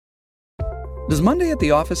Does Monday at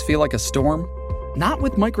the office feel like a storm? Not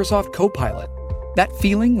with Microsoft Copilot. That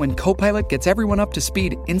feeling when Copilot gets everyone up to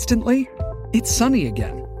speed instantly? It's sunny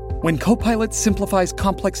again. When Copilot simplifies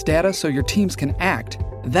complex data so your teams can act,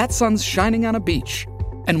 that sun's shining on a beach.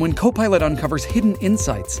 And when Copilot uncovers hidden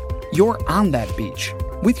insights, you're on that beach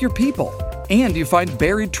with your people, and you find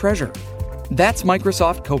buried treasure. That's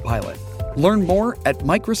Microsoft Copilot. Learn more at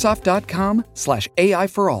Microsoft.com/AI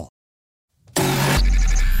for all.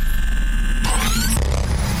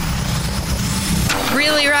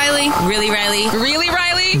 Really, Riley? Really, Riley? Really,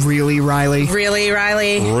 Riley? Really, Riley? Really,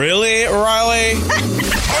 Riley? Really, Riley?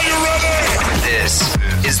 Are you ready? This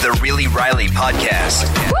is the Really Riley podcast.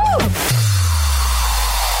 Woo!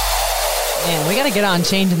 Man, we got to get on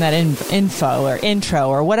changing that info or intro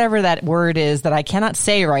or whatever that word is that I cannot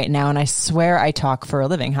say right now, and I swear I talk for a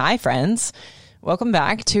living. Hi, friends. Welcome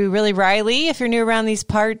back to Really Riley. If you're new around these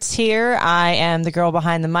parts here, I am the girl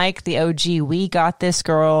behind the mic, the OG. We got this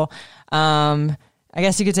girl. I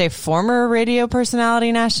guess you could say former radio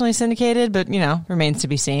personality, nationally syndicated, but, remains to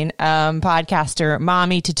be seen. Podcaster,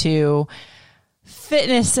 mommy to two,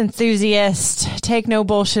 fitness enthusiast, take no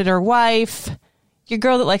bullshitter wife, your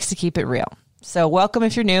girl that likes to keep it real. So welcome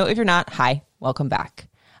if you're new. If you're not, hi, welcome back.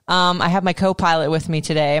 I have my co-pilot with me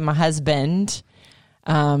today, my husband,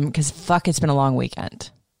 because it's been a long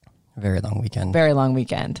weekend. Very long weekend. Very long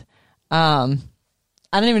weekend. I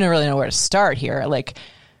don't even really know where to start here.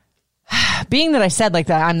 Being that I said like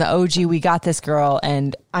that, I'm the OG, we got this girl,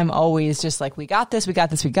 and I'm always just like, we got this, we got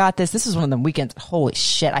this, we got this. This is one of them weekends. Holy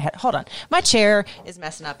shit. Hold on. My chair is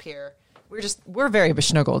messing up here. We're very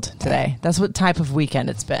besnuggled today. That's what type of weekend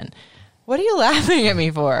it's been. What are you laughing at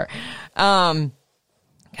me for?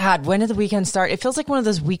 God, when did the weekend start? It feels like one of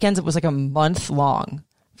those weekends that was like a month long,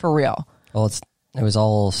 for real. Well, it was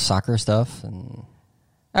all soccer stuff.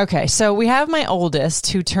 Okay, so we have my oldest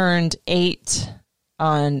who turned 8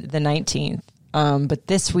 on the 19th. But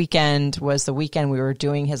this weekend was the weekend we were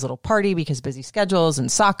doing his little party because busy schedules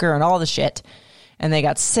and soccer and all the shit. And they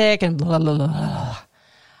got sick and blah, blah, blah, blah.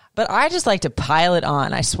 But I just like to pile it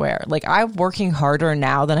on, I swear. I'm working harder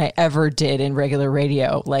now than I ever did in regular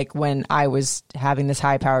radio, when I was having this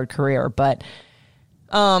high-powered career. But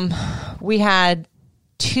we had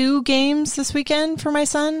 2 games this weekend for my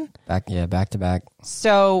son. Back to back.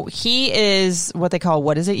 So he is what they call,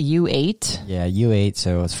 what is it, U8? Yeah, U8,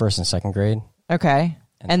 so it's first and second grade. Okay.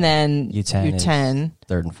 And then U10 is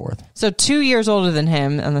third and fourth. So 2 years older than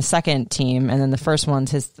him on the second team, and then the first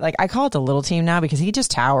one's his, I call it the little team now because he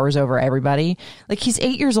just towers over everybody. He's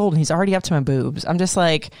 8 years old and he's already up to my boobs. I'm just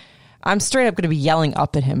I'm straight up going to be yelling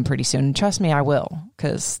up at him pretty soon. Trust me, I will,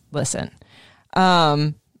 because listen.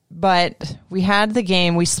 But we had the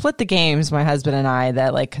game. We split the games, my husband and I,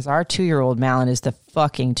 that because our 2-year-old Malin is the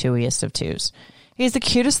fucking twoiest of twos. He's the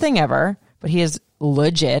cutest thing ever, but he is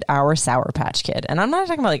legit our Sour Patch Kid. And I'm not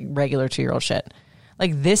talking about regular 2-year-old shit.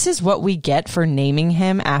 This is what we get for naming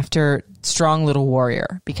him after Strong Little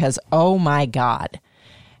Warrior, because oh my God.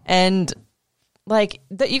 And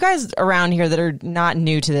you guys around here that are not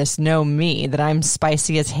new to this know me, that I'm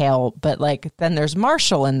spicy as hell. But then there's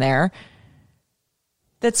Marshall in there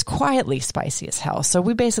that's quietly spicy as hell. So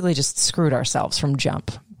we basically just screwed ourselves from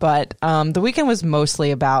jump. But the weekend was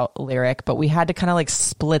mostly about Lyric, but we had to kind of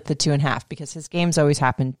split the 2 in half because his games always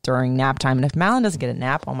happen during nap time. And if Malin doesn't get a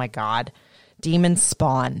nap, oh my God, demon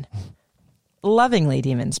spawn. Lovingly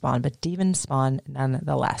demon spawn, but demon spawn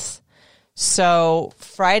nonetheless. So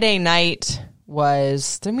Friday night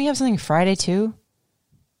didn't we have something Friday too?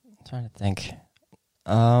 I'm trying to think.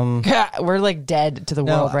 We're dead to the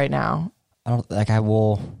world right now. I don't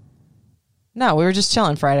No, we were just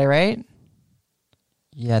chilling Friday, right?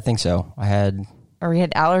 Yeah, I think so. Or we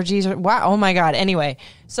had allergies. Wow. Oh my God. Anyway,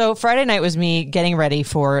 so Friday night was me getting ready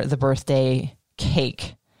for the birthday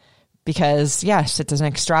cake because yes, it's an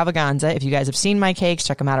extravaganza. If you guys have seen my cakes,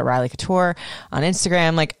 check them out at Riley Couture on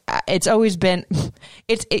Instagram. It's always been,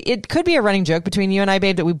 it could be a running joke between you and I,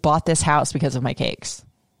 babe, that we bought this house because of my cakes.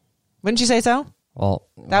 Wouldn't you say so? Well,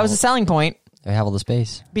 that was a selling point. They have all the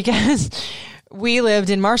space because we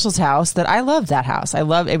lived in Marshall's house. That I loved that house. It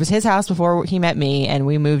was his house before he met me, and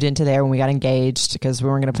we moved into there when we got engaged because we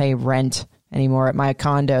weren't going to pay rent anymore at my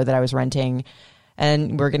condo that I was renting,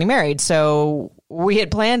 and we're getting married. So we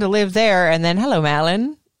had planned to live there, and then hello,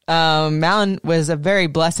 Malin. Malin was a very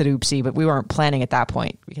blessed oopsie, but we weren't planning at that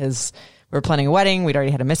point because we were planning a wedding. We'd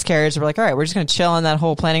already had a miscarriage. We're like, all right, we're just going to chill on that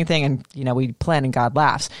whole planning thing, and we plan and God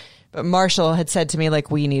laughs. But Marshall had said to me,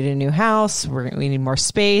 we need a new house. We need more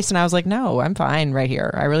space. And I was like, no, I'm fine right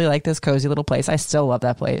here. I really like this cozy little place. I still love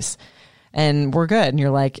that place. And we're good. And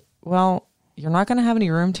you're like, well, you're not going to have any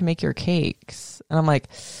room to make your cakes. And I'm like,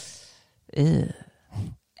 Ew.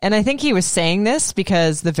 And I think he was saying this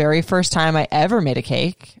because the very first time I ever made a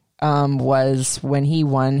cake was when he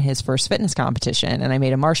won his first fitness competition, and I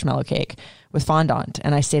made a marshmallow cake with fondant,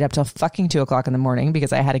 and I stayed up till fucking 2:00 in the morning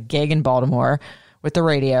because I had a gig in Baltimore with the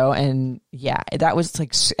radio. And yeah, that was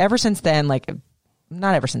like, ever since then, like,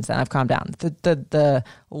 not ever since then, I've calmed down. The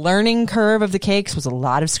learning curve of the cakes was a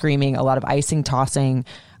lot of screaming, a lot of icing tossing,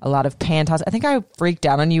 a lot of pan toss. I think I freaked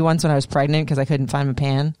out on you once when I was pregnant because I couldn't find my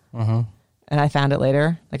pan. Mm-hmm. And I found it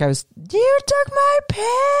later. Like, you took my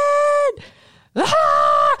pan!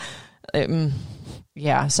 Ah!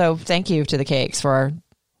 Yeah, so thank you to the cakes for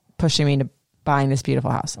pushing me into buying this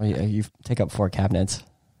beautiful house. Well, you take up 4 cabinets.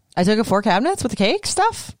 I took up 4 cabinets with the cake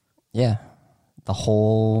stuff? Yeah. The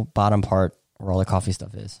whole bottom part where all the coffee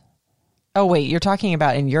stuff is. Oh, wait, you're talking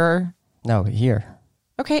about in your... No, here.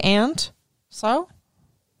 Okay, and? So?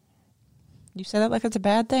 You say that like it's a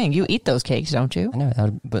bad thing. You eat those cakes, don't you? I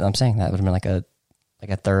know, but I'm saying that would have been like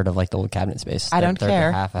a third of like the old cabinet space. I don't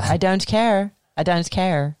care. I don't care. I don't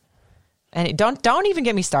care. And don't even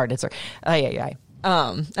get me started, sir. And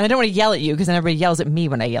I don't want to yell at you because then everybody yells at me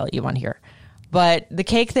when I yell at you on here. But the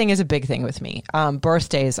cake thing is a big thing with me.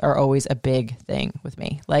 Birthdays are always a big thing with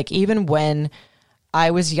me. Like, even when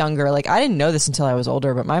I was younger, like, I didn't know this until I was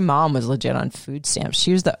older, but my mom was legit on food stamps.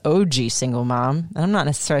 She was the OG single mom. And I'm not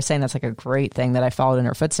necessarily saying that's like a great thing that I followed in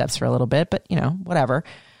her footsteps for a little bit, but, you know, whatever.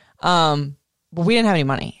 But we didn't have any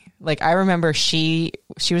money. Like, I remember she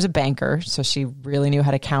was a banker, so she really knew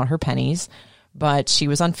how to count her pennies. But she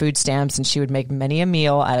was on food stamps, and she would make many a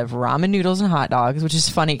meal out of ramen noodles and hot dogs, which is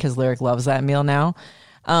funny because Lyric loves that meal now.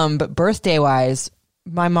 But birthday-wise,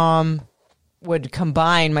 my mom would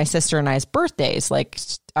combine my sister and I's birthdays. Like,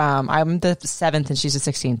 I'm the 7th, and she's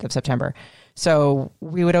the 16th of September. So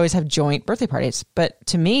we would always have joint birthday parties. But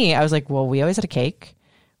to me, I was like, well, we always had a cake.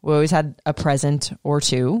 We always had a present or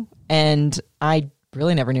two. And I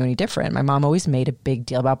really never knew any different. My mom always made a big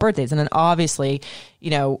deal about birthdays. And then obviously,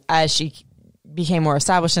 you know, as she became more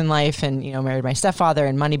established in life and, you know, married my stepfather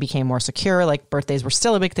and money became more secure, like, birthdays were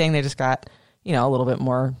still a big thing. They just got, you know, a little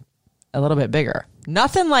bit bigger.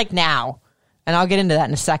 Nothing like now. And I'll get into that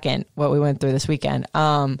in a second, what we went through this weekend.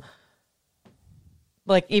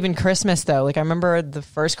 Like, even Christmas though, like, I remember the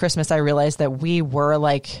first Christmas I realized that we were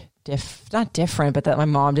like not different, but that my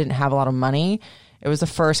mom didn't have a lot of money. It was the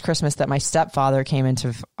first Christmas that my stepfather came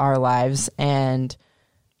into our lives, and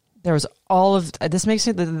there was all of this.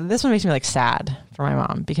 This one makes me like sad for my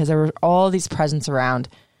mom because there were all these presents around,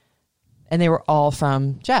 and they were all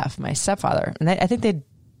from Jeff, my stepfather. And I think they'd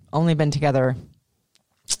only been together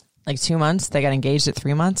like 2 months. They got engaged at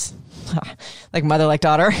 3 months, like mother, like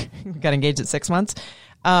daughter. Got engaged at 6 months.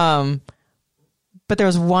 But there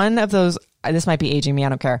was one of those. This might be aging me. I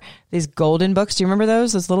don't care. These golden books. Do you remember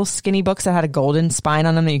those? Those little skinny books that had a golden spine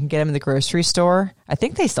on them that you can get them in the grocery store. I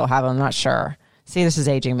think they still have them. I'm not sure. See, this is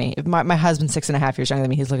aging me. My husband's 6.5 years younger than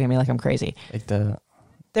me. He's looking at me like I'm crazy. Like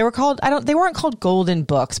they were called, they weren't called golden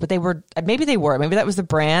books, but maybe they were. Maybe that was the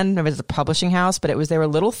brand. Maybe it was the publishing house, but they were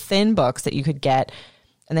little thin books that you could get.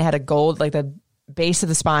 And they had a gold, like the base of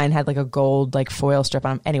the spine had like a gold, like foil strip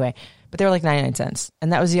on them. Anyway, but they were like 99 cents.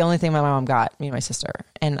 And that was the only thing my mom got, me and my sister.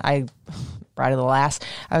 And I brought it the last,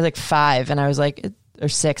 I was like 5 and I was like, or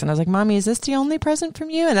 6. And I was like, Mommy, is this the only present from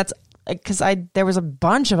you? And that's like, cause there was a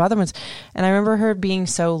bunch of other ones. And I remember her being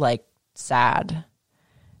so like sad.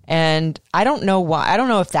 And I don't know why. I don't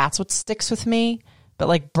know if that's what sticks with me, but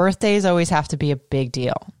like, birthdays always have to be a big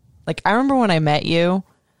deal. Like, I remember when I met you,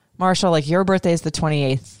 Marshall, like, your birthday is the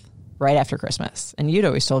 28th, right after Christmas. And you'd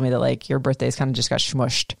always told me that like your birthdays kind of just got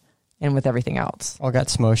smushed in with everything else. all got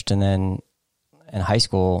smushed, and then in high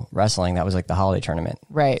school wrestling, that was like the holiday tournament.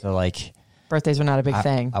 Right. So like, Birthdays were not a big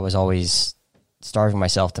thing. I was always starving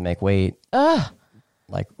myself to make weight.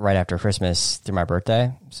 Like right after Christmas through my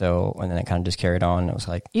birthday. So, and then it kind of just carried on. It was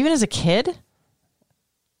like, Even as a kid?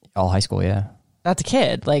 all high school. Yeah. That's a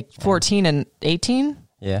kid, like 14 and 18?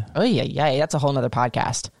 Yeah. Oh, yeah. That's a whole nother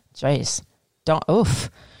podcast. Jeez. Oof.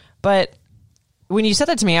 But when you said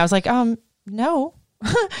that to me, I was like, no.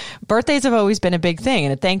 Birthdays have always been a big thing.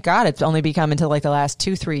 And thank God it's only become until like the last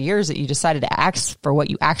 2-3 years that you decided to ask for what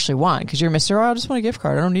you actually want. Because you're Mr. I just want a gift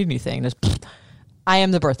card. I don't need anything. I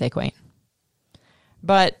am the birthday queen.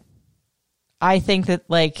 But I think that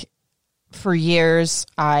like for years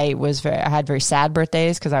I had very sad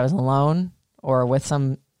birthdays because I was alone or with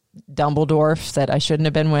some Dumbledore that I shouldn't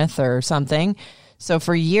have been with or something. So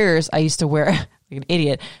for years I used to wear like an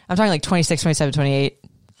idiot. I'm talking like 26, 27, 28,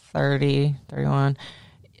 30, 31.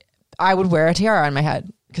 I would wear a tiara on my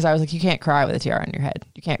head because I was like, you can't cry with a tiara on your head.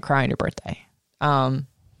 You can't cry on your birthday.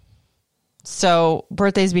 So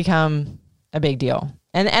birthdays become a big deal.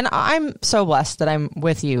 And I'm so blessed that I'm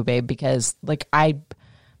with you, babe, because like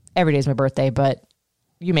every day's my birthday, but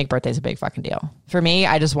you make birthdays a big fucking deal. For me,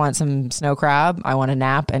 I just want some snow crab. I want a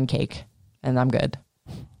nap and cake, and I'm good.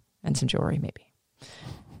 And some jewelry, maybe.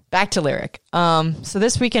 Back to Lyric. So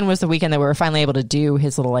this weekend was the weekend that we were finally able to do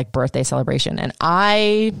his little like birthday celebration. And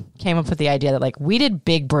I came up with the idea that like we did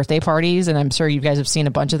big birthday parties, and I'm sure you guys have seen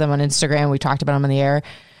a bunch of them on Instagram. We talked about them on the air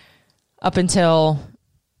up until,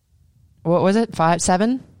 what was it? 5,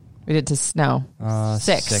 7? We did to, no,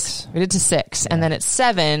 6. We did to 6. Yeah. And then at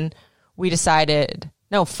 7, we decided,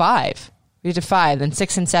 no, 5. We did to 5. Then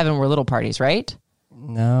 6 and 7 were little parties, right?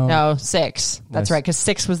 No, 6. That's right, because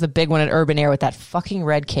 6 was the big one at Urban Air with that fucking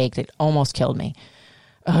red cake that almost killed me.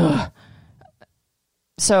 Ugh.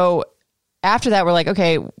 So after that, we're like,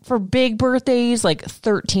 okay, for big birthdays, like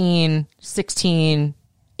 13, 16,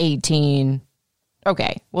 18,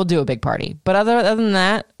 okay, we'll do a big party. But other than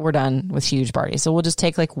that, we're done with huge parties. So we'll just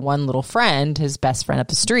take like one little friend, his best friend up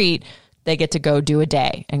the street. They get to go do a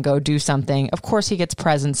day and go do something. Of course, he gets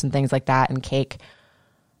presents and things like that and cake.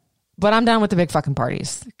 But I'm done with the big fucking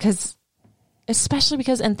parties. Especially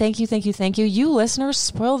because, and thank you, you listeners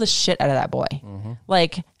spoil the shit out of that boy. Mm-hmm.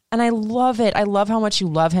 Like, and I love it. I love how much you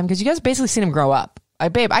love him because you guys basically seen him grow up.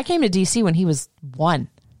 Babe, I came to DC when he was 1.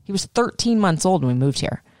 He was 13 months old when we moved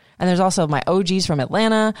here. And there's also my OGs from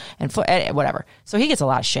Atlanta and whatever. So he gets a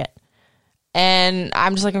lot of shit. And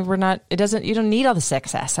I'm just like, you don't need all the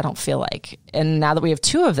success, I don't feel like. And now that we have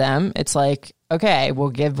 2 of them, it's like, okay, we're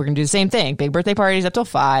going to do the same thing. Big birthday parties up till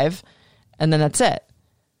 5, and then that's it.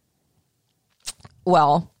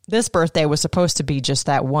 Well, this birthday was supposed to be just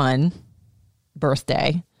that one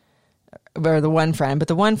birthday, or the one friend, but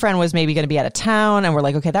the one friend was maybe going to be out of town, and we're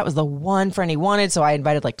like, okay, that was the one friend he wanted, so I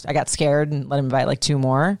got scared and let him invite like 2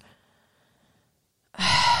 more.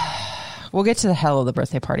 We'll get to the hell of the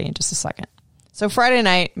birthday party in just a second. So Friday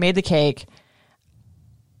night, made the cake.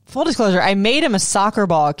 Full disclosure, I made him a soccer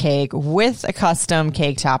ball cake with a custom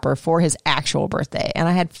cake topper for his actual birthday. And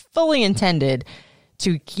I had fully intended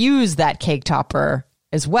to use that cake topper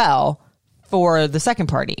as well for the second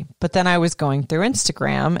party. But then I was going through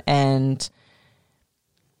Instagram and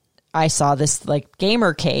I saw this like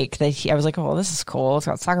gamer cake that I was like, oh, this is cool. It's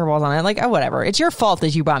got soccer balls on it. Like, oh, whatever. It's your fault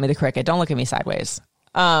that you bought me the Cricut. Don't look at me sideways.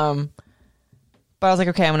 But I was like,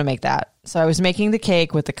 okay, I'm going to make that. So I was making the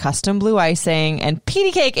cake with the custom blue icing. And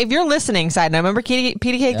Petey Cake, if you're listening, side note, remember Petey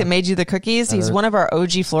Cake that made you the cookies? He's one of our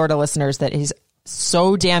OG Florida listeners that he's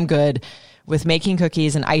so damn good with making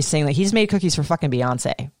cookies and icing. Like he's made cookies for fucking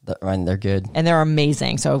Beyonce. They're good. And they're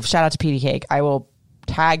amazing. So shout out to Petey Cake. I will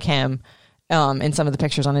tag him in some of the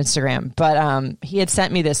pictures on Instagram. But he had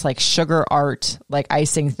sent me this like sugar art like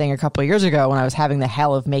icing thing a couple of years ago when I was having the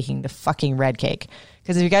hell of making the fucking red cake.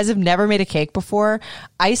 Because if you guys have never made a cake before,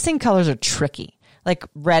 icing colors are tricky. Like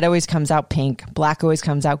red always comes out pink, black always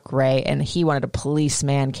comes out gray, and he wanted a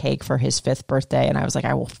policeman cake for his 5th birthday, and I was like,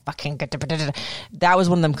 I will fucking get to... That was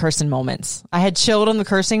one of them cursing moments. I had chilled on the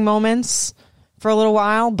cursing moments for a little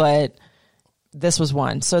while, but this was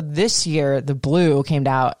one. So this year, the blue came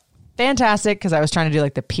out fantastic because I was trying to do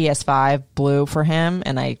like the PS5 blue for him,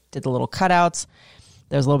 and I did the little cutouts.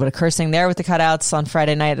 There was a little bit of cursing there with the cutouts on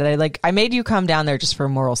Friday night that I made you come down there just for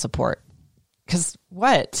moral support. Because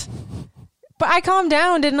what? But I calmed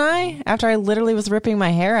down, didn't I? After I literally was ripping my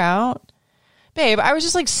hair out. Babe, I was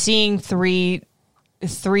just like seeing 3D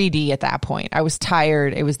at that point. I was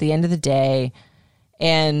tired. It was the end of the day.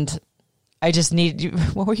 And I just needed you.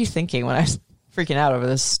 What were you thinking when I was freaking out over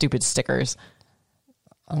those stupid stickers?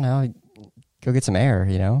 I don't know. Go get some air,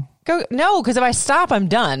 you know? No, because if I stop, I'm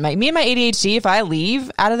done. Me and my ADHD, if I leave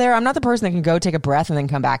out of there, I'm not the person that can go take a breath and then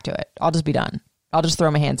come back to it. I'll just be done. I'll just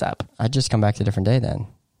throw my hands up. I'd just come back to a different day then.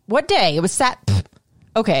 What day? It was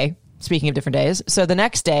Okay, speaking of different days. So the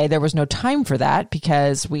next day, there was no time for that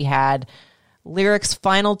because we had Lyric's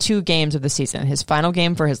final 2 games of the season. His final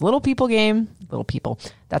game for his Little People game. Little People.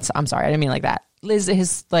 I'm sorry, I didn't mean like that.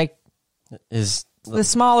 The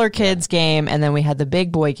smaller kids game, and then we had the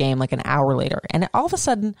big boy game like an hour later. And all of a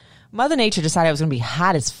sudden, Mother Nature decided it was going to be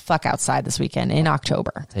hot as fuck outside this weekend in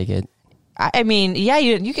October. Take it. I mean, yeah,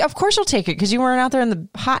 you of course you'll take it because you weren't out there in the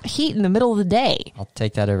hot heat in the middle of the day. I'll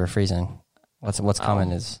take that over freezing. What's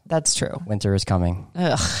coming is... That's true. Winter is coming.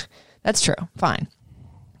 Ugh, that's true. Fine.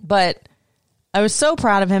 But I was so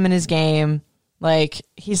proud of him in his game. Like,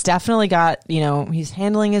 he's definitely got, he's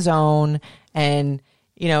handling his own, and...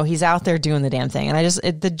 he's out there doing the damn thing.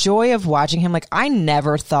 And the joy of watching him, like, I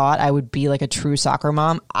never thought I would be like a true soccer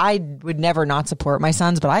mom. I would never not support my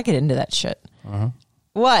sons, but I get into that shit. Uh-huh.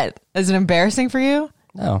 What? Is it embarrassing for you?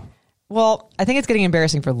 No. Well, I think it's getting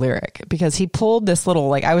embarrassing for Lyric because he pulled this little,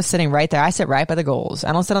 like, I was sitting right there. I sit right by the goals.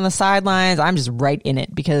 I don't sit on the sidelines. I'm just right in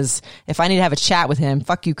it because if I need to have a chat with him,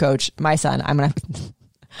 fuck you, coach, my son, I'm going to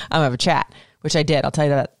have a chat, which I did. I'll tell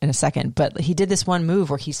you that in a second. But he did this one move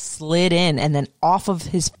where he slid in and then off of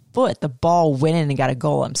his foot, the ball went in and got a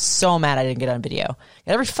goal. I'm so mad I didn't get it on video.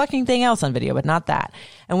 Got every fucking thing else on video, but not that.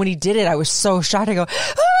 And when he did it, I was so shocked. I go,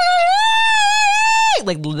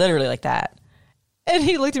 like literally like that. And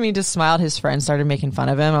he looked at me and just smiled. His friend started making fun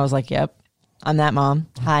of him. I was like, yep, I'm that mom.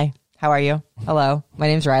 Hi, how are you? Hello, my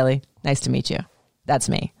name's Riley. Nice to meet you. That's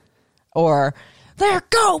me. Or, there,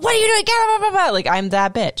 go. What are you doing? Get up. Like, I'm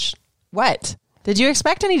that bitch. What? Did you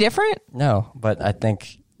expect any different? No, but I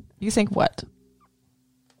think... You think what?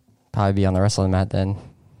 Probably be on the wrestling mat then.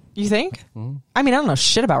 You think? Mm-hmm. I mean, I don't know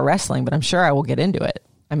shit about wrestling, but I'm sure I will get into it.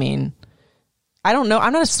 I mean... I don't know.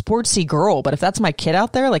 I'm not a sportsy girl, but if that's my kid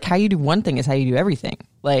out there, like how you do one thing is how you do everything.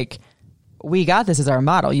 Like we got this as our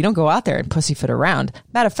model. You don't go out there and pussyfoot around.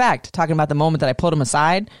 Matter of fact, talking about the moment that I pulled him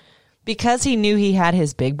aside, because he knew he had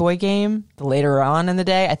his big boy game later on in the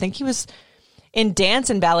day. I think he was in dance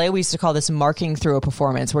and ballet. We used to call this marking through a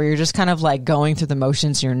performance where you're just kind of like going through the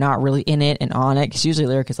motions. You're not really in it and on it. Cause usually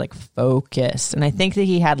Lyric is like focused. And I think that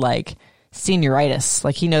he had like senioritis.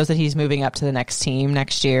 Like he knows that he's moving up to the next team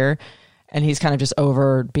next year. And he's kind of just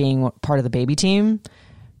over being part of the baby team.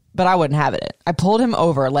 But I wouldn't have it. I pulled him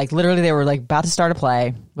over. Like, literally, they were, like, about to start a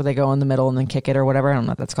play where they go in the middle and then kick it or whatever. I don't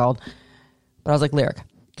know what that's called. But I was like, Lyric,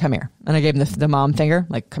 come here. And I gave him the mom finger,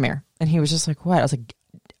 like, come here. And he was just like, what? I was like,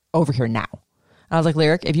 over here now. And I was like,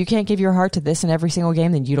 Lyric, if you can't give your heart to this in every single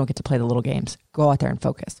game, then you don't get to play the little games. Go out there and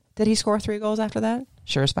focus. Did he score 3 goals after that?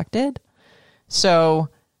 Sure as fuck did. So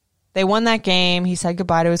they won that game. He said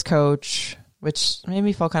goodbye to his coach, which made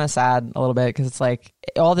me feel kind of sad a little bit because it's like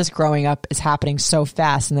all this growing up is happening so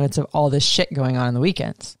fast and then it's all this shit going on in the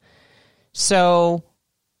weekends. So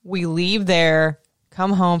we leave there,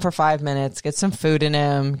 come home for 5 minutes, get some food in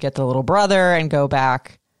him, get the little brother, and go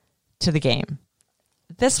back to the game.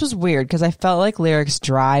 This was weird because I felt like Lyric's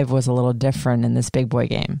drive was a little different in this big boy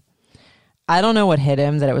game. I don't know what hit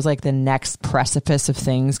him, that it was like the next precipice of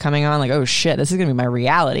things coming on. Like, oh shit, this is going to be my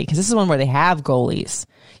reality. Because this is one where they have goalies.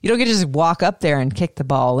 You don't get to just walk up there and kick the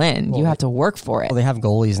ball in. Well, you have to work for it. Well, they have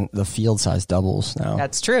goalies in the field size doubles now.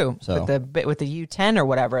 That's true. So. With the U10 or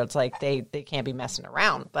whatever, it's like they can't be messing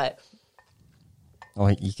around. But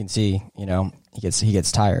well, you can see, you know, he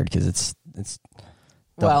gets tired because it's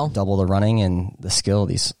double the running and the skill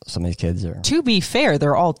some of these kids are. To be fair,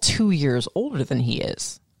 they're all 2 years older than he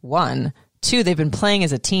is. 1. 2, they've been playing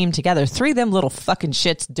as a team together. 3, them little fucking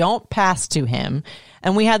shits don't pass to him.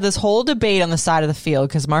 And we had this whole debate on the side of the field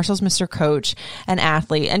because Marshall's Mr. Coach and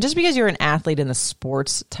athlete. And just because you're an athlete in the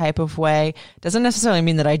sports type of way doesn't necessarily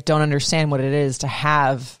mean that I don't understand what it is to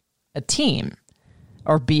have a team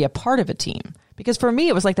or be a part of a team. Because for me,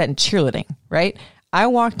 it was like that in cheerleading, right? I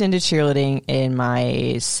walked into cheerleading in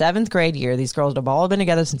my 7th grade year. These girls have all been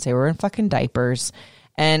together since they were in fucking diapers.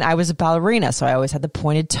 And I was a ballerina, so I always had the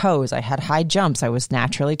pointed toes. I had high jumps. I was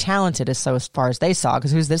naturally talented as far as they saw,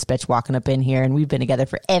 because who's this bitch walking up in here, and we've been together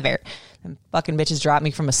forever. And fucking bitches dropped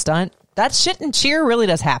me from a stunt. That shit in cheer really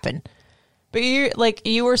does happen. But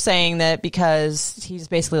you were saying that because he's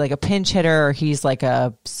basically like a pinch hitter, or he's like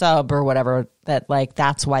a sub or whatever, that like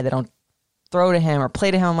that's why they don't throw to him or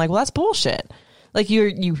play to him. I'm like, well, that's bullshit. Like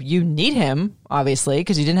you need him, obviously,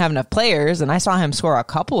 because you didn't have enough players, and I saw him score a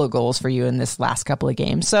couple of goals for you in this last couple of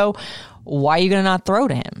games. So why are you going to not throw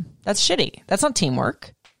to him? That's shitty. That's not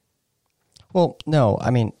teamwork. Well, no.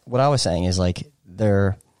 I mean, what I was saying is like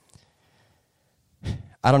I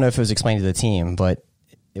don't know if it was explained to the team, but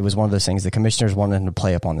it was one of those things. The commissioners wanted him to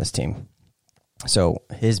play up on this team. So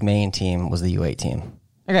his main team was the U8 team.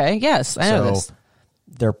 Okay, yes, I know this.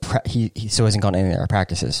 He so hasn't gone to any of their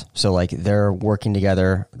practices. So like they're working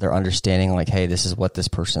together, they're understanding like, hey, this is what this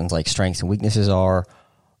person's like strengths and weaknesses are,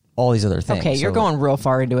 all these other things. Okay, you're going real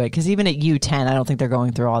far into it because even at U10, I don't think they're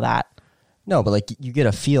going through all that. No, but like you get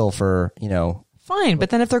a feel for, you know. Fine,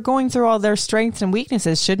 but then if they're going through all their strengths and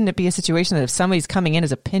weaknesses, shouldn't it be a situation that if somebody's coming in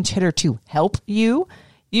as a pinch hitter to help you,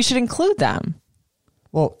 you should include them?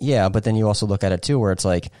 Well, yeah, but then you also look at it too where it's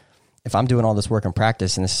like, if I'm doing all this work in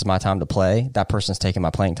practice and this is my time to play, that person's taking my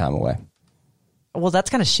playing time away. Well, that's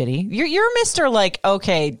kind of shitty. You're Mr. like,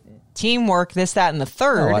 okay, teamwork, this, that, and the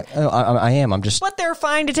third. No, I am. I'm just... But they're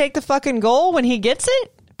fine to take the fucking goal when he gets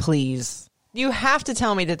it? Please. You have to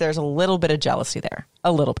tell me that there's a little bit of jealousy there.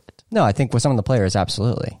 A little bit. No, I think with some of the players,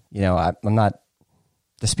 absolutely. You know, I'm not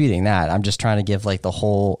disputing that. I'm just trying to give like the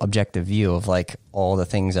whole objective view of like all the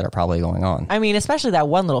things that are probably going on. I mean, especially that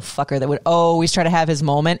one little fucker that would always try to have his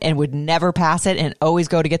moment and would never pass it and always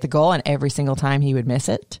go to get the goal, and every single time he would miss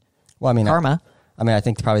it. Well, I mean, karma. I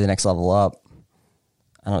think probably the next level up,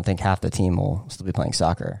 I don't think half the team will still be playing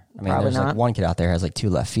soccer. I mean, Probably there's not. like one kid out there who has like 2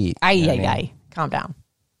 left feet. You know what I mean? Calm down.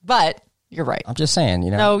 But you're right. I'm just saying,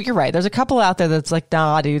 you know. No, you're right. There's a couple out there that's like,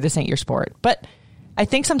 nah, dude, this ain't your sport. But I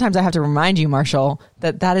think sometimes I have to remind you, Marshall,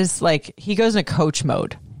 that is like, he goes into coach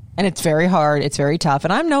mode. And it's very hard. It's very tough.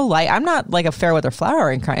 And I'm not like a fair weather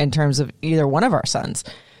flower in terms of either one of our sons.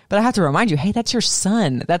 But I have to remind you, hey, that's your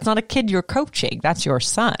son. That's not a kid you're coaching. That's your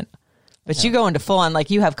son. But you go into full on,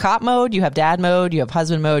 like, you have cop mode, you have dad mode, you have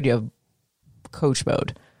husband mode, you have coach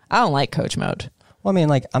mode. I don't like coach mode. Well, I mean,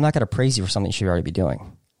 like, I'm not going to praise you for something you should already be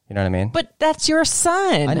doing. You know what I mean? But that's your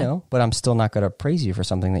son. I know, but I'm still not going to praise you for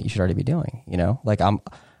something that you should already be doing. You know, like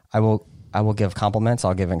I will give compliments.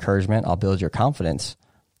 I'll give encouragement. I'll build your confidence,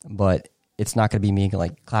 but it's not going to be me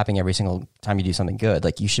like clapping every single time you do something good.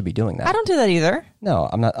 Like, you should be doing that. I don't do that either. No,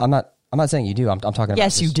 I'm not saying you do. I'm talking about.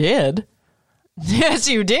 Yes, you did. Yes,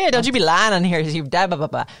 you did. Don't you be lying on here. You blah, blah, blah,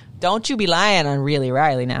 blah. Don't you be lying on Really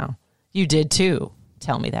Riley now. You did too.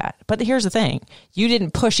 Tell me that. But here's the thing. You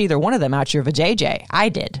didn't push either one of them out your vajayjay. I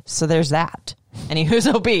did. So there's that. Anywho's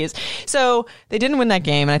obese. So they didn't win that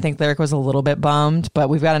game, and I think Lyric was a little bit bummed, but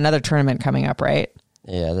we've got another tournament coming up, right?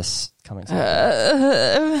 Yeah, this coming.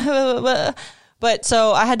 But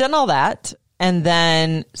so I had done all that. And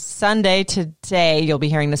then Sunday today, you'll be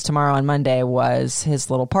hearing this tomorrow on Monday, was his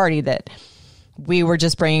little party that we were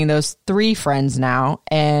just bringing those 3 friends now.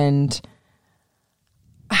 And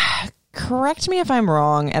correct me if I'm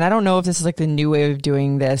wrong, and I don't know if this is like the new way of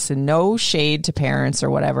doing this, and no shade to parents or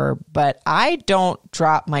whatever, but I don't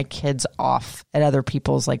drop my kids off at other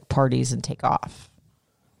people's like parties and take off.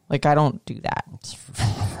 Like, I don't do that.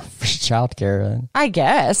 Childcare. I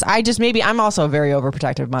guess. I'm also a very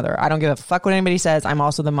overprotective mother. I don't give a fuck what anybody says. I'm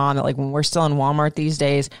also the mom that, like, when we're still in Walmart these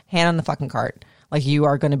days, hand on the fucking cart. Like, you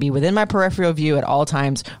are going to be within my peripheral view at all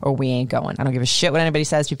times, or we ain't going. I don't give a shit what anybody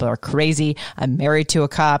says. People are crazy. I'm married to a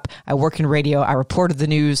cop. I work in radio. I reported the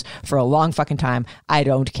news for a long fucking time. I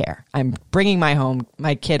don't care. I'm bringing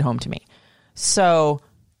my kid home to me. So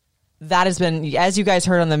that has been, as you guys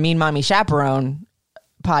heard on the Mean Mommy Chaperone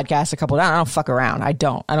podcast a couple of times, I don't fuck around. I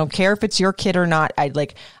don't care if it's your kid or not. I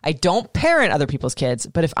don't parent other people's kids,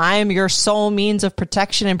 but if I am your sole means of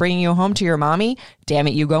protection and bringing you home to your mommy, damn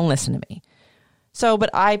it, you go and listen to me. So, but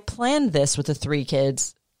I planned this with the 3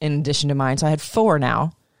 kids in addition to mine. So I had 4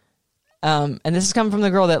 now. And this is coming from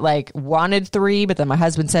the girl that like wanted 3, but then my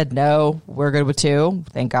husband said, no, we're good with 2.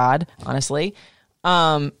 Thank God, honestly.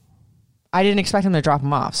 I didn't expect him to drop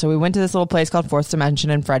them off. So we went to this little place called Fourth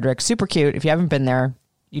Dimension in Frederick. Super cute. If you haven't been there,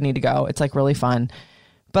 you need to go. It's like really fun.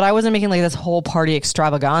 But I wasn't making like this whole party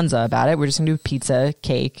extravaganza about it. We're just going to do pizza,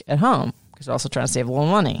 cake at home because we're also trying to save a little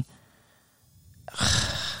money.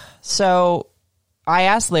 So I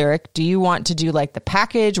asked Lyric, do you want to do like the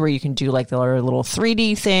package where you can do like the little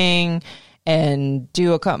 3D thing and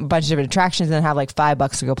do a bunch of different attractions and then have like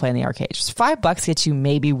 $5 to go play in the arcade? Just $5 gets you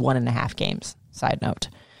maybe 1.5 games, side note.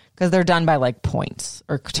 Because they're done by like points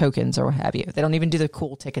or tokens or what have you. They don't even do the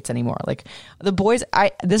cool tickets anymore. Like the boys,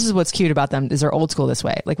 this is what's cute about them is they're old school this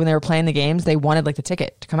way. Like when they were playing the games, they wanted like the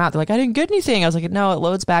ticket to come out. They're like, I didn't get anything. I was like, no, it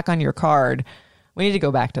loads back on your card. We need to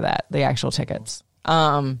go back to that, the actual tickets.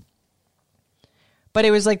 But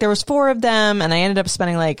it was like there was 4 of them, and I ended up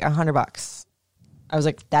spending like $100. I was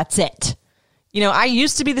like, that's it. You know, I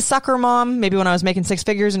used to be the sucker mom, maybe when I was making 6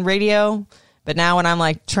 figures in radio. But now when I'm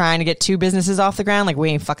like trying to get 2 businesses off the ground, like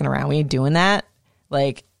we ain't fucking around. We ain't doing that.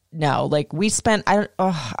 Like, no, like we spent, I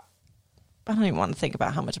don't even want to think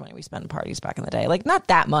about how much money we spent on parties back in the day. Like not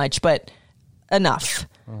that much, but enough.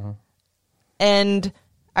 Uh-huh. And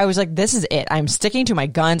I was like, this is it. I'm sticking to my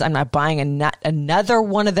guns. I'm not buying another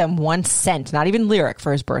one of them 1 cent, not even Lyric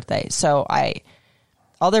for his birthday. So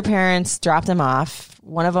all their parents dropped them off.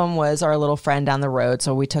 One of them was our little friend down the road.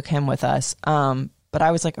 So we took him with us. But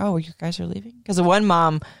I was like, oh, you guys are leaving? Because the one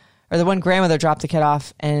mom or the one grandmother dropped the kid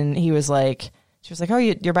off and she was like, oh,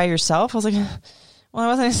 you're by yourself? I was like, well, I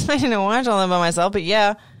wasn't expecting to watch all of them by myself, but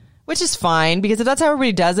yeah, which is fine because if that's how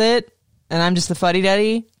everybody does it and I'm just the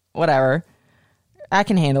fuddy-duddy, whatever, I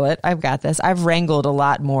can handle it. I've got this. I've wrangled a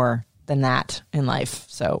lot more than that in life,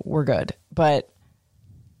 so we're good. But,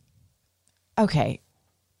 okay,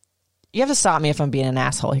 you have to stop me if I'm being an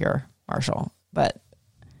asshole here, Marshall, but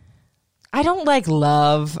I don't like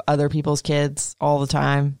love other people's kids all the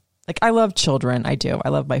time. Like I love children. I do. I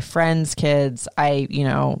love my friends' kids.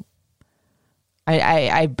 I'm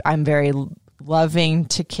very loving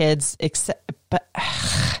to kids, but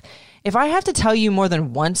if I have to tell you more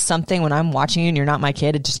than once something when I'm watching you and you're not my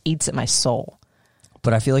kid, it just eats at my soul.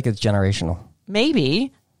 But I feel like it's generational.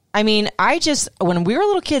 Maybe. I mean, when we were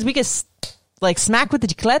little kids, we get like smacked with the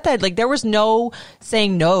chicleta. Like there was no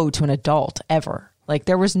saying no to an adult ever. Like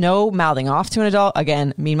there was no mouthing off to an adult.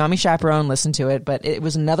 Again, me and mommy chaperone, listen to it. But it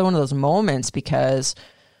was another one of those moments because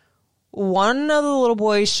one of the little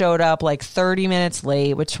boys showed up like 30 minutes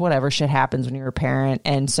late, which whatever shit happens when you're a parent.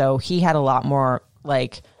 And so he had a lot more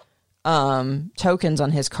like tokens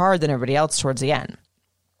on his card than everybody else towards the end.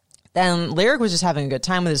 Then Lyric was just having a good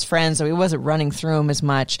time with his friends, so he wasn't running through them as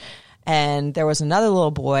much. And there was another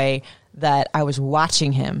little boy that I was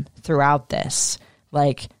watching him throughout this.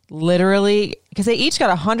 Like, literally, because they each got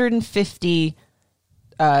 150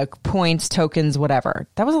 points, tokens, whatever.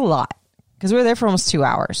 That was a lot, because we were there for almost 2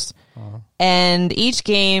 hours. Uh-huh. And each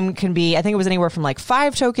game can be, I think it was anywhere from like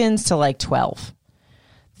 5 tokens to like 12.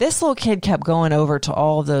 This little kid kept going over to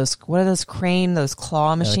all of those, what are those those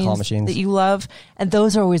claw machines that you love? And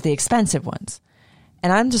those are always the expensive ones.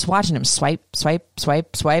 And I'm just watching him swipe, swipe,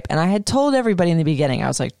 swipe, swipe. And I had told everybody in the beginning, I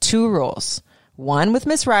was like, 2 rules. 1 with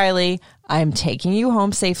Miss Riley, I'm taking you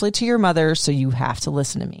home safely to your mother, so you have to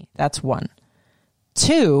listen to me. That's 1.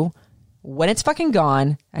 2, when it's fucking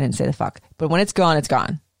gone, I didn't say the fuck, but when it's gone, it's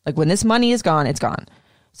gone. Like when this money is gone, it's gone.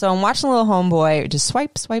 So I'm watching the little homeboy just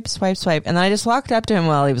swipe, swipe, swipe, swipe. And then I just walked up to him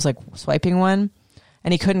while he was like swiping one.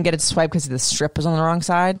 And he couldn't get it to swipe because the strip was on the wrong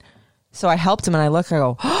side. So I helped him and I look, I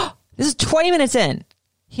go, oh, this is 20 minutes in.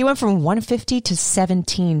 He went from 150 to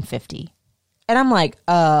 1750. And I'm like,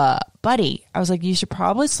 buddy. I was like, you should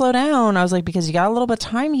probably slow down. I was like, because you got a little bit of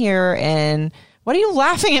time here. And what are you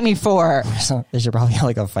laughing at me for? They should probably have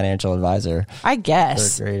like a financial advisor. I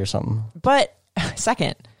guess. 3rd grade or something. But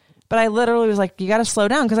second. But I literally was like, you got to slow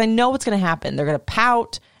down because I know what's going to happen. They're going to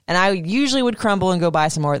pout, and I usually would crumble and go buy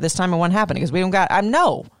some more. This time it wasn't happening because we don't got,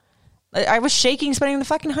 I was shaking spending the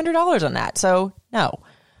fucking $100 on that. So no.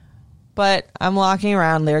 But I'm walking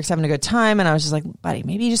around, Lyric's having a good time, and I was just like, buddy,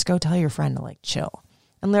 maybe you just go tell your friend to like chill.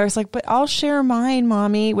 And Lyric's like, but I'll share mine,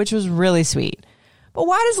 mommy, which was really sweet. But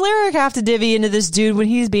why does Lyric have to divvy into this dude when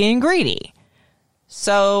he's being greedy?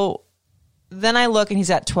 So then I look and he's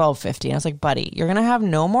at 1250. And I was like, buddy, you're going to have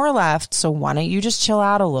no more left. So why don't you just chill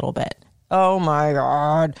out a little bit? Oh my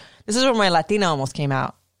God. This is where my Latina almost came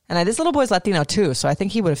out. And this little boy's Latino too. So I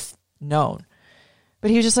think he would have known.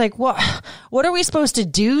 But he was just like, what are we supposed to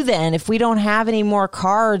do then if we don't have any more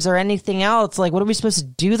cards or anything else? Like, what are we supposed to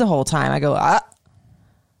do the whole time? I go, I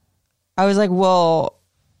was like, well,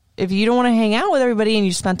 if you don't want to hang out with everybody and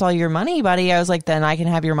you spent all your money, buddy, I was like, then I can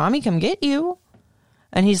have your mommy come get you.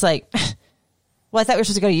 And he's like, well, I thought we were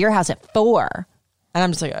supposed to go to your house at 4. And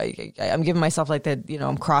I'm just like, I'm giving myself like the,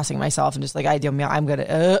 I'm crossing myself and just like, I'm going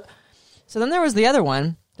to, So then there was the other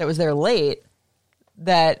one that was there late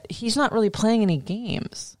that he's not really playing any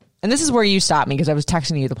games. And this is where you stopped me because I was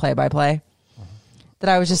texting you the play-by-play. That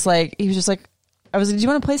I was just like, he was just like, I was like, do you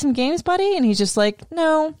want to play some games, buddy? And he's just like,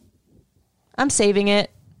 no, I'm saving it.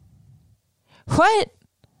 What?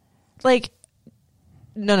 Like,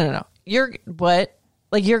 no. You're, what?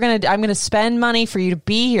 Like, I'm going to spend money for you to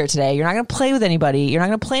be here today. You're not going to play with anybody. You're not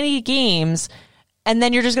going to play any games. And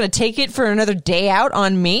then you're just going to take it for another day out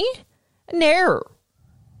on me? No.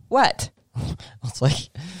 What? It's like,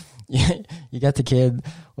 you got the kid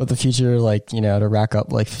with the future, like, to rack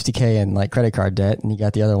up like $50K in like credit card debt. And you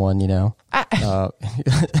got the other one,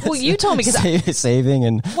 well, you told me because saving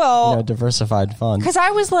and diversified fund. Because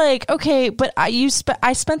I was like, okay, but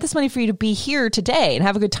I spent this money for you to be here today and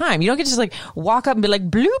have a good time. You don't get to just like walk up and be like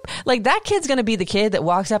bloop. Like that kid's gonna be the kid that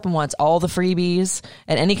walks up and wants all the freebies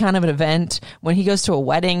at any kind of an event. When he goes to a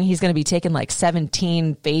wedding, he's gonna be taking like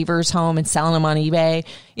 17 favors home and selling them on eBay.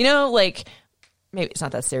 Like maybe it's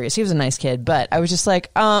not that serious. He was a nice kid, but I was just like,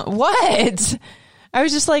 what? I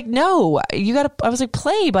was just like, no, you got to, I was like,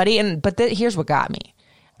 play, buddy. But here's what got me.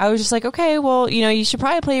 I was just like, okay, well, you should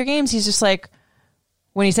probably play your games. He's just like,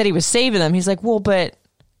 when he said he was saving them, he's like, well, but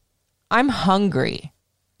I'm hungry.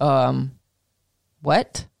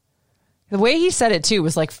 What? The way he said it too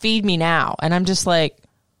was like, feed me now. And I'm just like,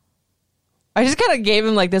 I just kind of gave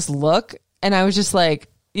him like this look. And I was just like,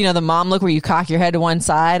 the mom look where you cock your head to one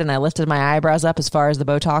side, and I lifted my eyebrows up as far as the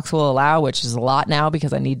Botox will allow, which is a lot now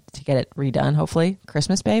because I need to get it redone, hopefully.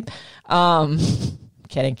 Christmas, babe.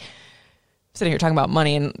 Kidding. Sitting here talking about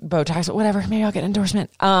money and Botox, but whatever. Maybe I'll get an endorsement.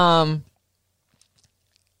 Sorry,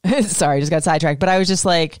 just got sidetracked. But I was just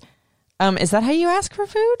like, is that how you ask for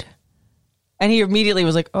food? And he immediately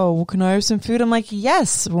was like, oh, well, can I have some food? I'm like,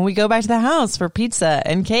 yes, when we go back to the house for pizza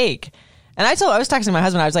and cake. And I was texting my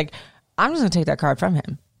husband, I was like, I'm just going to take that card from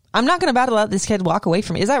him. I'm not going to let this kid walk away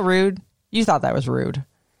from me. Is that rude? You thought that was rude.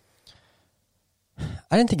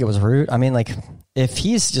 I didn't think it was rude. I mean, like, if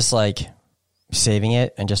he's just like saving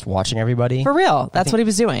it and just watching everybody. For real. That's what he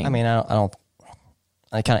was doing. I mean, I don't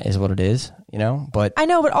it kind of is what it is, you know, but I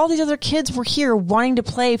know, but all these other kids were here wanting to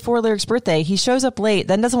play for Lyric's birthday. He shows up late,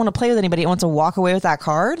 then doesn't want to play with anybody. He wants to walk away with that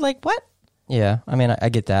card. Like, what? yeah, I mean, I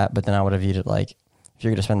get that, but then I would have viewed it like, if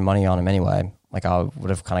you're going to spend money on him anyway, like I would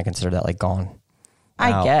have kind of considered that like gone.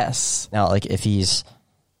 I guess. Now, like if he's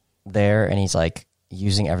there and he's like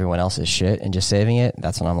using everyone else's shit and just saving it,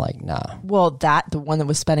 that's when I'm like, nah. Well, the one that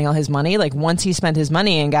was spending all his money, like once he spent his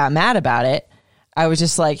money and got mad about it, I was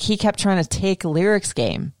just like, he kept trying to take Lyric's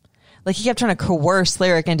game. Like he kept trying to coerce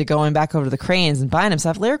Lyric into going back over to the Cranes and buying him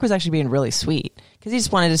stuff. Lyric was actually being really sweet because he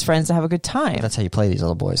just wanted his friends to have a good time. That's how you play these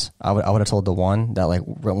little boys. I would have told the one that like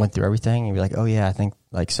went through everything and be like, oh yeah, I think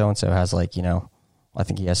like so-and-so has like, you know, I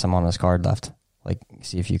think he has some on his card left. Like,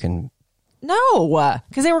 see if you can. No,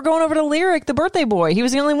 because they were going over to Lyric, the birthday boy. He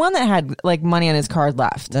was the only one that had like money on his card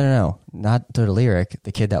left. No. Not to the Lyric,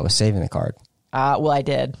 the kid that was saving the card. Well, I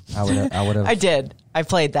did. I would have. I did. I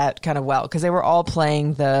played that kind of well because they were all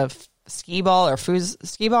playing the skee ball or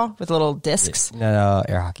skee ball with little discs. No,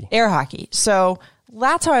 air hockey. Air hockey. So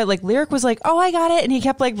that's how Lyric was like, oh, I got it. And he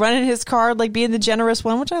kept like running his card, like being the generous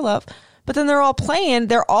one, which I love. But then they're all playing and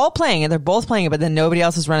they're both playing it, but then nobody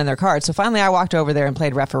else is running their cards. So finally I walked over there and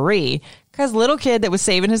played referee because little kid that was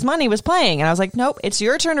saving his money was playing. And I was like, nope, it's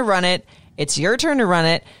your turn to run it. It's your turn to run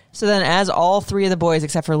it. So then as all three of the boys,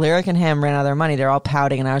 except for Lyric and him, ran out of their money, they're all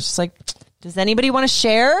pouting. And I was just like, does anybody want to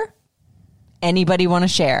share? Anybody want to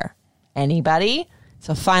share? Anybody?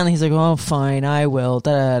 So finally he's like, oh, fine, I will.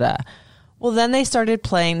 Da, da, da. Well, then they started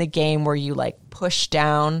playing the game where you like push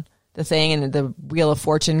down the thing and the Wheel of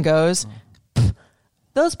Fortune goes.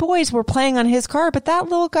 Those boys were playing on his card, but that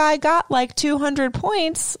little guy got like 200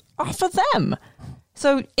 points off of them.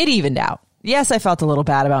 So it evened out. Yes, I felt a little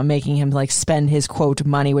bad about making him like spend his quote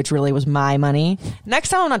money, which really was my money. Next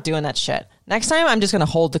time I'm not doing that shit. Next time I'm just going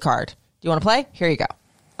to hold the card. Do you want to play? Here you go.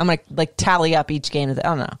 I'm going to like tally up each game. I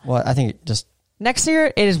don't know. Well, I think just next year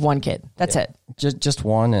it is one kid. That's it. Just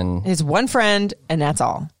one, and it's one friend, and that's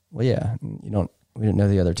all. Well, yeah, we didn't know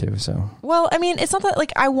the other two, so. Well, I mean, it's not that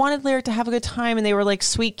like I wanted Lyric to have a good time, and they were like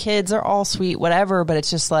sweet kids. They're all sweet, whatever. But it's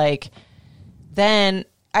just like, then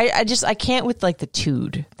I can't with like the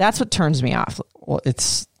tude. That's what turns me off. Well,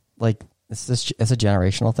 it's like it's a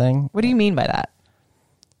generational thing. What do you mean by that?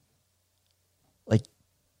 Like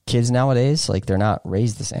kids nowadays, like they're not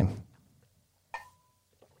raised the same.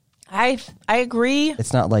 I agree.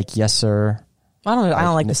 It's not like yes sir. I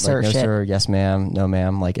don't like the sir no shit. Sir, yes ma'am, no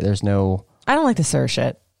ma'am. Like there's no. I don't like the sir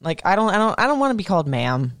shit. Like I don't want to be called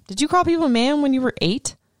ma'am. Did you call people ma'am when you were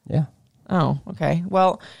 8? Yeah. Oh, okay.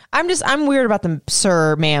 Well, I'm weird about the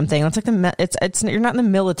sir ma'am thing. That's like it's you're not in the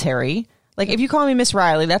military. Like if you call me Miss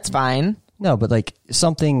Riley, that's fine. No, but like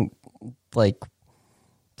something like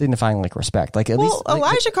dignifying like respect. Like at least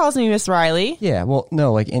Elijah calls me Miss Riley. Yeah. Well,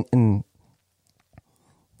 no, like in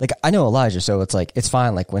like I know Elijah, so it's like it's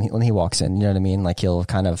fine. Like when he walks in, you know what I mean. Like he'll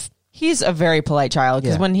kind of. He's a very polite child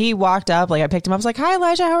because when he walked up, like I picked him up, I was like, "Hi,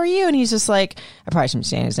 Elijah, how are you?" And he's just like, I probably shouldn't be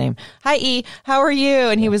saying his name. "Hi, E, how are you?"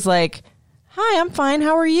 And he was like, "Hi, I'm fine.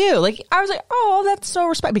 How are you?" Like I was like, "Oh, that's so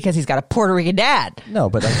respect," because he's got a Puerto Rican dad. No,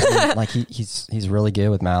 but like, I mean, like he's really good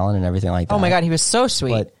with Malin and everything like that. Oh my god, he was so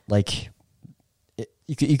sweet. But like,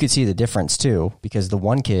 you could see the difference too because the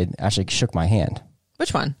one kid actually shook my hand.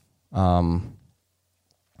 Which one? One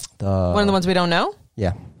of the ones we don't know.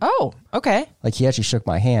 Yeah. Oh, okay. Like he actually shook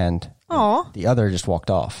my hand. Oh. The other just walked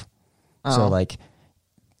off. Oh. So like,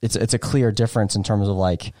 it's a clear difference in terms of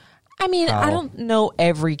like. I mean, I don't know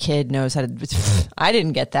every kid knows how to. I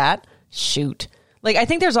didn't get that. Shoot. Like I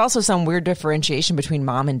think there's also some weird differentiation between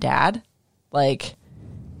mom and dad. Like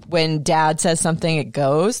when dad says something, it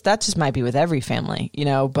goes. That just might be with every family, you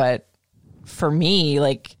know. But for me,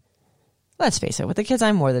 like, let's face it, with the kids,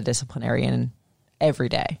 I'm more the disciplinarian every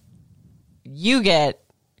day. You get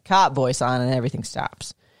cop voice on and everything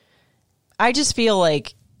stops. I just feel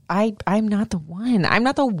like I'm not the one. I'm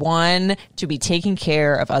not the one to be taking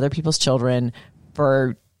care of other people's children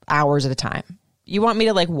for hours at a time. You want me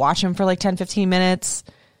to like watch them for like 10, 15 minutes?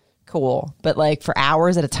 Cool. But like for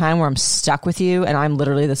hours at a time where I'm stuck with you and I'm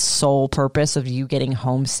literally the sole purpose of you getting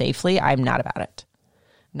home safely, I'm not about it.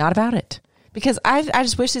 Not about it. Because I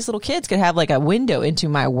just wish these little kids could have like a window into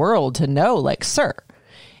my world to know, like, sir,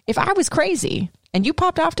 if I was crazy and you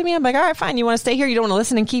popped off to me, I'm like, all right, fine. You want to stay here? You don't want to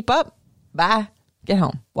listen and keep up? Bye. Get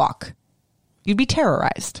home. Walk. You'd be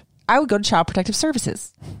terrorized. I would go to Child Protective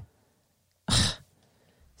Services.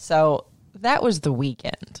 So that was the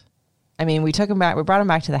weekend. I mean, we brought him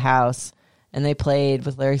back to the house, and they played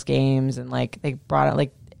with Lyric's games, and like they brought it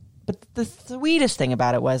like. But the sweetest thing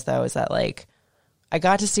about it was though is that like I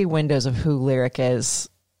got to see windows of who Lyric is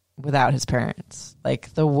without his parents.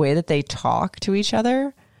 Like the way that they talk to each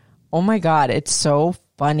other. Oh my God, it's so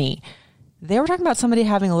funny. They were talking about somebody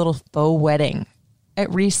having a little faux wedding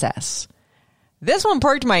at recess. This one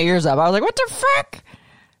perked my ears up. I was like, what the frick?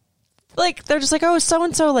 Like, they're just like, oh,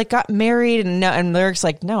 so-and-so like got married. And Lyric's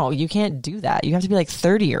like, no, you can't do that. You have to be like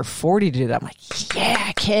 30 or 40 to do that. I'm like,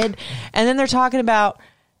 yeah, kid. And then they're talking about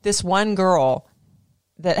this one girl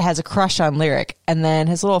that has a crush on Lyric. And then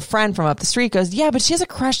his little friend from up the street goes, yeah, but she has a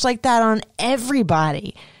crush like that on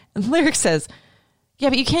everybody. And Lyric says, yeah,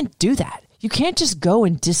 but you can't do that. You can't just go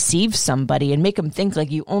and deceive somebody and make them think like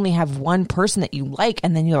you only have one person that you like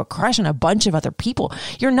and then you have a crush on a bunch of other people.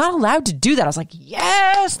 You're not allowed to do that. I was like,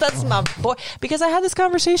 yes, that's my boy. Because I had this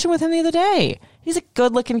conversation with him the other day. He's a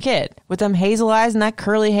good looking kid with them hazel eyes and that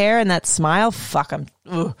curly hair and that smile. Fuck him.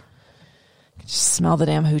 Ugh. Just smell the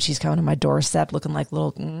damn hoochies coming to my doorstep looking like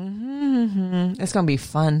little. It's going to be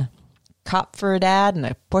fun. Cop for a dad and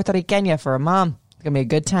a Puerto Riqueña for a mom. It's going to be a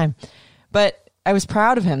good time. But I was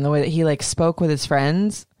proud of him, the way that he like spoke with his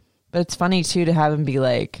friends. But it's funny too to have him be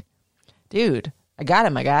like, dude, I got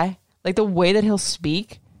it, my guy. Like the way that he'll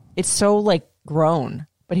speak, it's so like grown.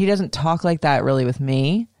 But he doesn't talk like that really with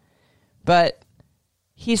me. But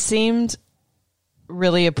he seemed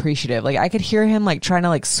really appreciative. Like I could hear him like trying to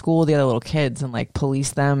like school the other little kids and like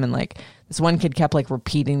police them. And like this one kid kept like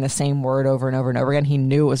repeating the same word over and over and over again. He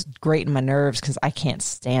knew it was grating my nerves because I can't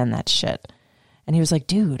stand that shit. And he was like,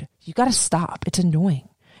 dude, you got to stop. It's annoying.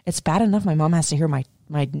 It's bad enough my mom has to hear my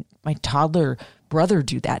toddler brother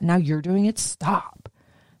do that. Now you're doing it. Stop.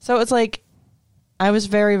 So it's like, I was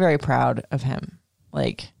very, very proud of him.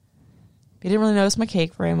 Like, he didn't really notice my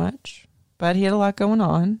cake very much, but he had a lot going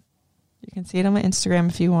on. You can see it on my Instagram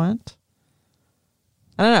if you want.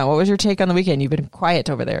 I don't know. What was your take on the weekend? You've been quiet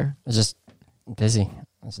over there. I was just busy.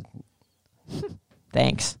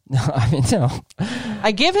 Thanks. No, I mean, no.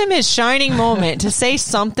 I give him his shining moment to say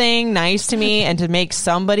something nice to me and to make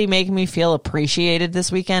somebody make me feel appreciated this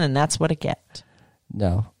weekend, and that's what I get.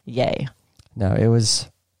 No. Yay. No, it was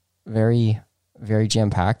very, very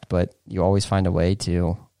jam-packed, but you always find a way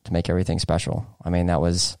to make everything special. I mean, that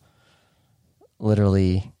was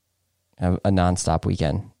literally a nonstop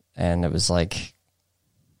weekend, and it was like,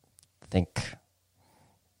 I think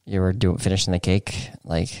you were finishing the cake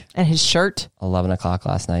like and his shirt 11 o'clock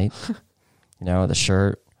last night. You know, the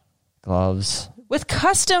shirt, gloves with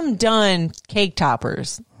custom done cake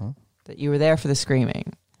toppers. That you were there for the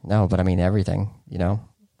screaming. No, but I mean everything, you know.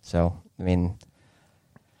 So I mean,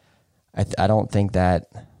 I don't think that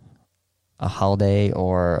a holiday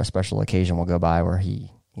or a special occasion will go by where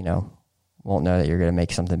he, you know, won't know that you're going to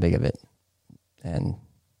make something big of it. And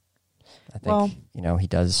I think, you know, he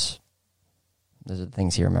does. Those are the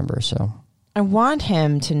things he remembers. So I want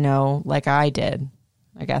him to know, like I did.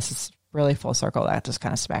 I guess it's really full circle. That just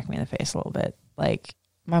kind of smacked me in the face a little bit. Like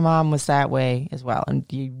my mom was that way as well. And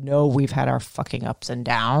you know, we've had our fucking ups and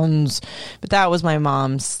downs, but that was my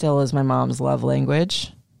mom's, still is my mom's love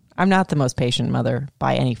language. I'm not the most patient mother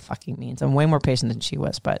by any fucking means. I'm way more patient than she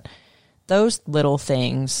was, but those little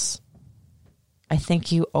things, I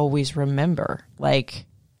think you always remember. Like,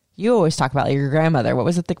 you always talk about like, your grandmother. What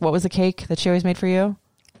was it? What was the cake that she always made for you?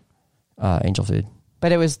 Angel food.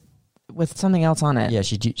 But it was with something else on it. Yeah,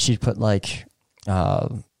 she'd put like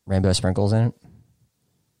rainbow sprinkles in it.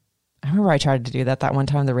 I remember I tried to do that one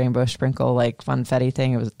time. The rainbow sprinkle like funfetti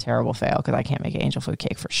thing. It was a terrible fail because I can't make an angel food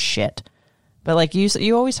cake for shit. But like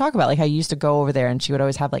you always talk about like how you used to go over there and she would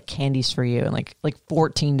always have like candies for you and like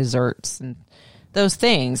 14 desserts and those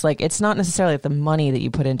things. Like it's not necessarily the money that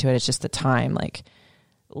you put into it. It's just the time. Like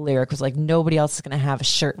Lyric was like, nobody else is going to have a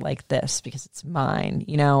shirt like this because it's mine.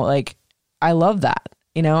 You know, like I love that,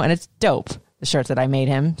 you know, and it's dope. The shirts that I made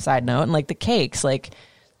him, side note, and like the cakes, like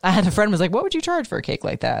I had a friend was like, what would you charge for a cake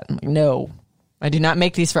like that? I'm like, no, I do not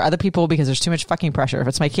make these for other people because there's too much fucking pressure. If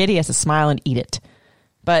it's my kid, he has to smile and eat it.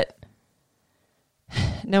 But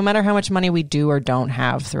no matter how much money we do or don't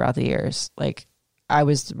have throughout the years, like I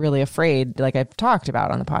was really afraid, like I've talked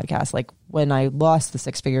about on the podcast, like when I lost the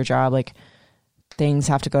 6-figure job, like things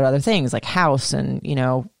have to go to other things like house and, you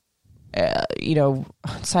know,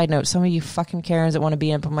 side note, some of you fucking Karens that want to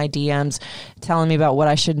be in my DMs telling me about what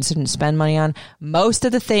I should and shouldn't spend money on. Most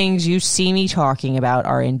of the things you see me talking about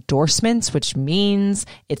are endorsements, which means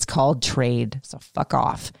it's called trade. So fuck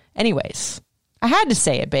off. Anyways, I had to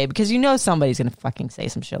say it, babe, because you know somebody's going to fucking say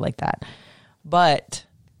some shit like that. But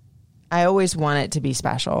I always want it to be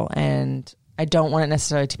special, and I don't want it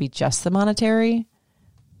necessarily to be just the monetary.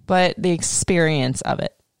 but the experience of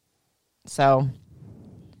it. So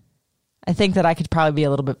I think that I could probably be a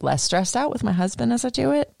little bit less stressed out with my husband as I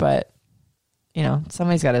do it, but you know,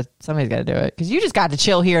 somebody's got to do it, because you just got to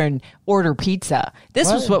chill here and order pizza.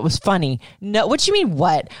 This was what was funny. No, what you mean?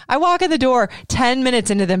 What? I walk in the door 10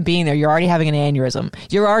 minutes into them being there. You're already having an aneurysm.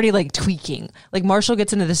 You're already like tweaking. Like Marshall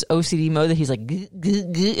gets into this OCD mode that he's like,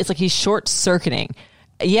 it's like he's short circuiting.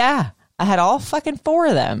 Yeah, I had all fucking 4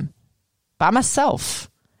 of them by myself.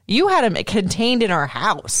 You had them contained in our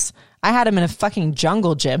house. I had them in a fucking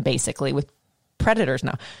jungle gym, basically, with predators.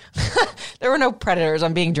 No, there were no predators.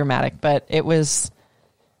 I'm being dramatic, but it was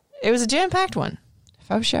a jam-packed one.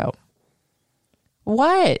 Faux show.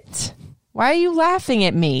 What? Why are you laughing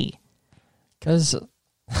at me? Because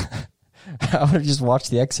I would have just watched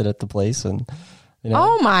the exit at the place, and you know,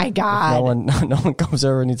 oh my God, no one comes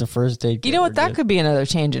over and needs a first date. You know what? That could be another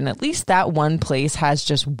change, and at least that one place has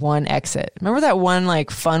just one exit. Remember that one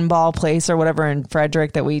like fun ball place or whatever in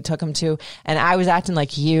Frederick that we took him to, and I was acting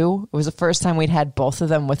like you. It was the first time we'd had both of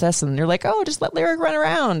them with us, and you're like, "Oh, just let Lyric run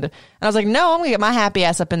around." And I was like, "No, I'm gonna get my happy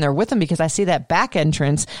ass up in there with him, because I see that back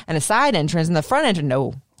entrance and a side entrance and the front entrance."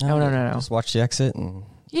 No. Just watch the exit, and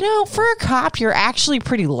you know, for a cop, you're actually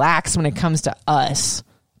pretty lax when it comes to us.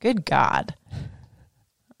 Good God.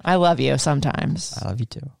 I love you sometimes. I love you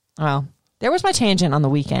too. Well, there was my tangent on the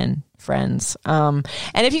weekend, friends. And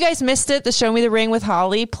if you guys missed it, the Show Me the Ring with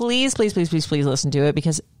Holly, please listen to it,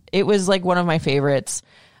 because it was like one of my favorites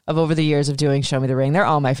of over the years of doing Show Me the Ring. They're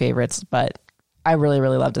all my favorites, but I really,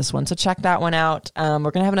 really love this one. So check that one out. We're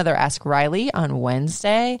going to have another Ask Riley on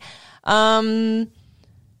Wednesday. And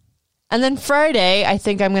then Friday, I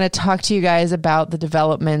think I'm going to talk to you guys about the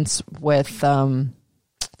developments with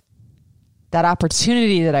that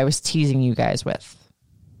opportunity that I was teasing you guys with.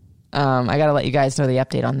 I got to let you guys know the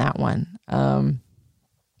update on that one.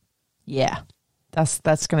 Yeah,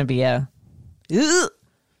 that's going to be a... and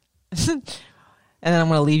then I'm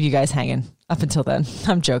going to leave you guys hanging up until then.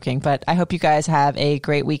 I'm joking, but I hope you guys have a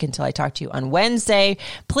great week until I talk to you on Wednesday.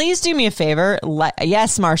 Please do me a favor.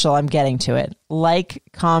 Yes, Marshall, I'm getting to it. Like,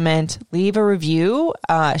 comment, leave a review,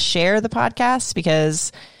 share the podcast,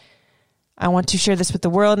 because I want to share this with the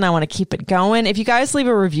world and I want to keep it going. If you guys leave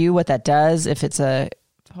a review, what that does, if it's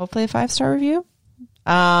hopefully a 5-star review,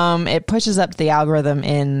 it pushes up the algorithm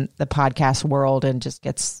in the podcast world and just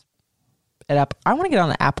gets it up. I want to get on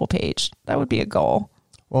the Apple page. That would be a goal.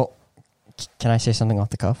 Well, can I say something off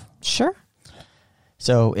the cuff? Sure.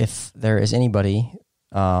 So if there is anybody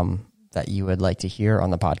that you would like to hear on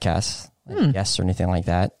the podcast, like guests or anything like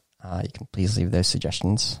that, you can please leave those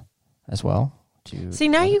suggestions as well. See,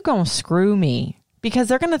 now you're going to screw me, because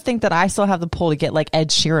they're going to think that I still have the pull to get like Ed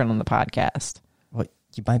Sheeran on the podcast. Well,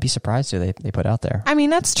 you might be surprised who they put out there. I mean,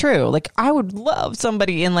 that's true. Like, I would love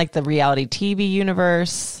somebody in like the reality TV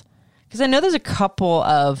universe, because I know there's a couple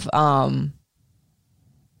of not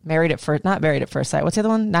Married at First Sight. What's the other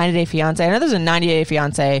one? 90 Day Fiance. I know there's a 90 Day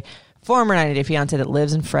Fiance, former 90 Day Fiance that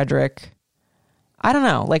lives in Frederick. I don't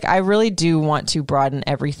know. Like, I really do want to broaden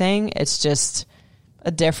everything. It's just a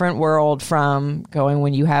different world from going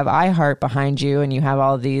when you have iHeart behind you and you have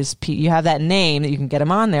all these, you have that name that you can get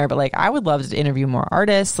them on there. But like, I would love to interview more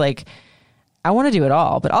artists. Like, I want to do it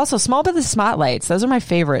all, but also small business spotlights. Those are my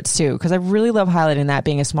favorites too, because I really love highlighting that,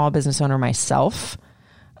 being a small business owner myself.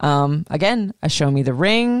 Again, a Show Me the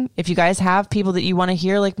Ring. If you guys have people that you want to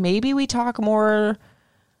hear, like maybe we talk more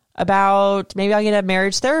about, maybe I'll get a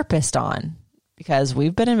marriage therapist on, because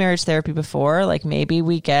we've been in marriage therapy before. Like maybe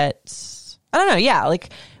we get, I don't know. Yeah. Like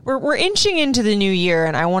we're inching into the new year,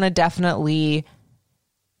 and I want to definitely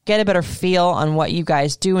get a better feel on what you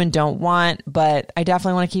guys do and don't want, but I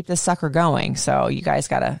definitely want to keep this sucker going. So you guys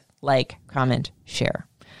got to like, comment, share.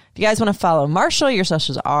 If you guys want to follow Marshall, your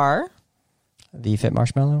socials are The Fit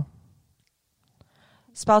Marshmallow,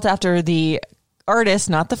 spelled after the artist,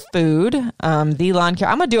 not the food. The Lawn Care.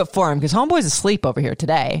 I'm gonna do it for him because homeboy's asleep over here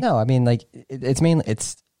today. No, I mean, like it's mainly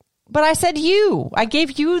it's. But I said you. I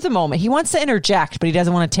gave you the moment. He wants to interject, but he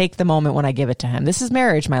doesn't want to take the moment when I give it to him. This is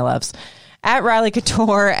marriage, my loves. At Riley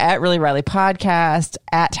Couture, at Really Riley Podcast,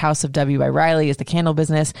 at House of W by Riley is the candle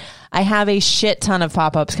business. I have a shit ton of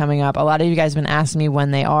pop-ups coming up. A lot of you guys have been asking me when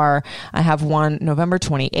they are. I have one November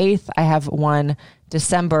 28th. I have one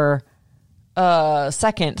December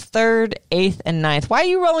 2nd, 3rd, 8th, and 9th. Why are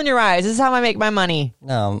you rolling your eyes? This is how I make my money.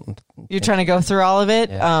 No. You're trying to go through all of it?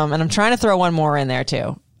 Yeah. And I'm trying to throw one more in there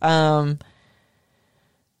too.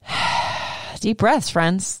 Deep breaths,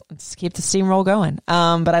 friends. Let's keep the steamroll going.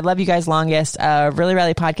 But I love you guys longest.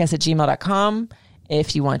 ReallyRileyPodcast@gmail.com.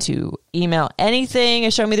 If you want to email anything,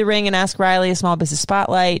 Show Me the Ring and Ask Riley, a small business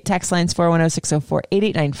spotlight. Text lines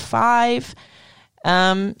 410-604-8895.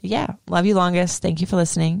 Yeah. Love you longest. Thank you for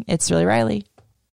listening. It's Really Riley.